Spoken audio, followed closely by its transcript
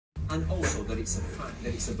And also that it's a fact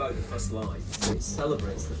that it's about the first light. So it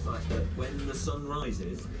celebrates the fact that when the sun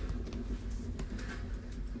rises,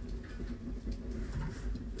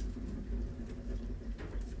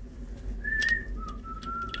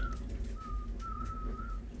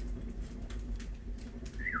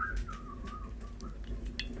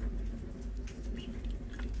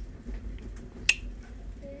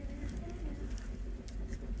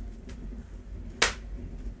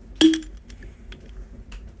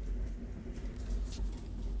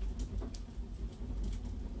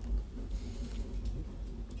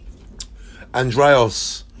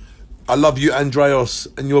 Andreas, I love you, Andreas,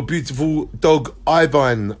 and your beautiful dog,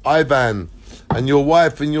 Ivan, and your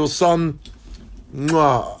wife and your son,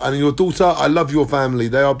 mwah, and your daughter. I love your family.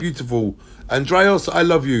 They are beautiful. Andreas, I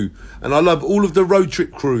love you. And I love all of the road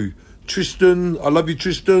trip crew. Tristan, I love you,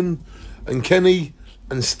 Tristan, and Kenny,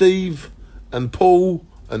 and Steve, and Paul,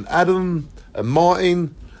 and Adam, and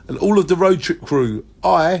Martin, and all of the road trip crew.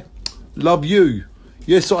 I love you.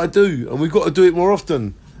 Yes, I do. And we've got to do it more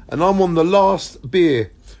often. And I'm on the last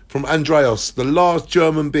beer from Andreas, the last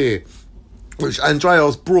German beer, which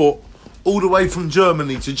Andreas brought all the way from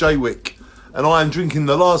Germany to Jaywick. And I am drinking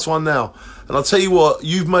the last one now. And I'll tell you what,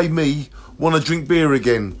 you've made me want to drink beer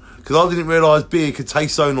again, because I didn't realise beer could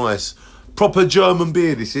taste so nice. Proper German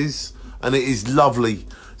beer this is, and it is lovely.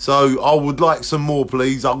 So I would like some more,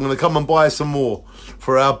 please. I'm going to come and buy some more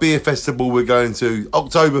for our beer festival we're going to,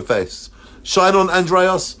 Oktoberfest. Shine on,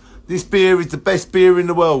 Andreas. This beer is the best beer in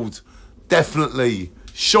the world. Definitely.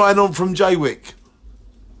 Shine on from Jaywick.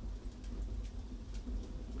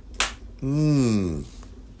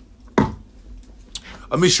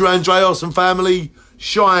 I miss you, Andreas and family.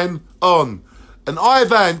 Shine on. And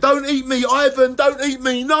Ivan, don't eat me. Ivan, don't eat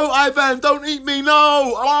me. No, Ivan, don't eat me.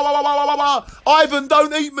 No. Ivan,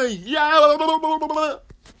 don't eat me. Yeah.